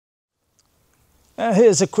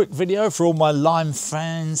Here's a quick video for all my lime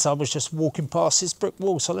fans. I was just walking past this brick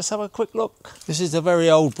wall, so let's have a quick look. This is a very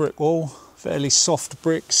old brick wall, fairly soft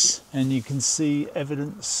bricks, and you can see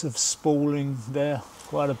evidence of spalling there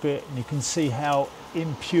quite a bit, and you can see how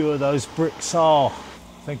impure those bricks are.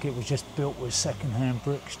 I think it was just built with second-hand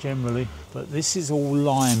bricks generally, but this is all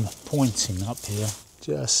lime pointing up here,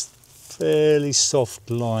 just fairly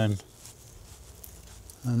soft lime,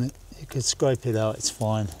 and you could scrape it out, it's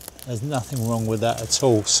fine. There's nothing wrong with that at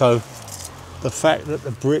all. So the fact that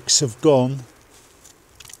the bricks have gone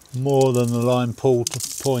more than the lime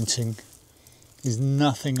pointing is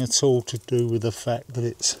nothing at all to do with the fact that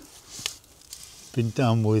it's been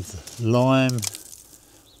done with lime.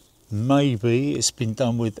 Maybe it's been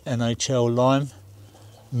done with NHL lime.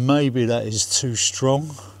 Maybe that is too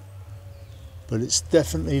strong, but it's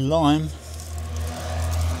definitely lime.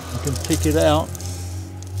 You can pick it out.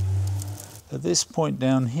 At this point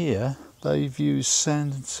down here, they've used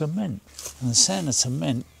sand and cement. And the sand and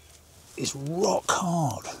cement is rock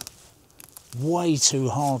hard. Way too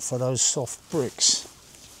hard for those soft bricks.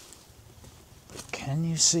 But can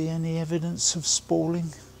you see any evidence of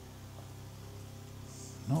spalling?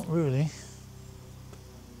 Not really.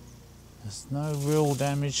 There's no real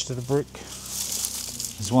damage to the brick.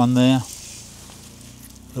 There's one there.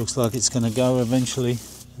 Looks like it's going to go eventually.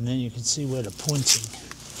 And then you can see where the pointing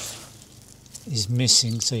is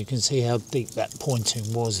missing, so you can see how deep that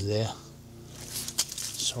pointing was there.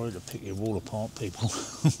 Sorry to pick your wall apart, people.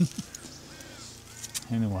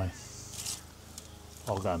 Anyway,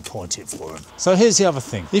 I'll go and point it for them. So here's the other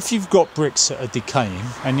thing. If you've got bricks that are decaying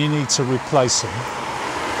and you need to replace them,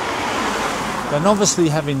 then obviously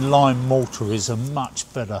having lime mortar is a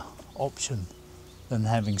much better option than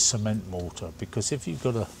having cement mortar, because if you've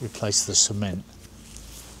got to replace the cement,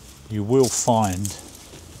 you will find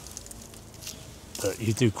that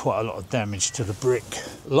you do quite a lot of damage to the brick.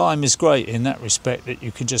 Lime is great in that respect, that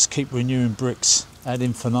you can just keep renewing bricks ad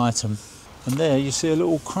infinitum. And there you see a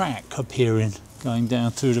little crack appearing, going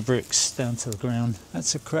down through the bricks, down to the ground.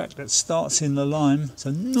 That's a crack that starts in the lime.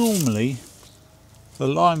 So normally the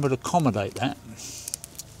lime would accommodate that.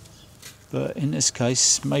 But in this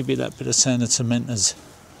case, maybe that bit of sand and cement has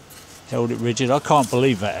held it rigid. I can't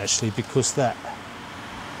believe that actually, because that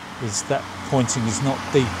pointing is not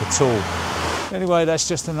deep at all. Anyway, that's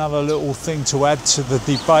just another little thing to add to the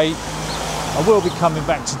debate. I will be coming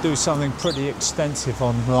back to do something pretty extensive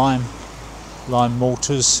on lime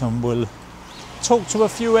mortars, and we'll talk to a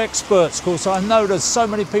few experts. Of course, I know there's so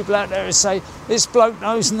many people out there who say, this bloke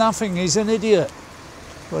knows nothing, he's an idiot.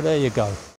 Well, there you go.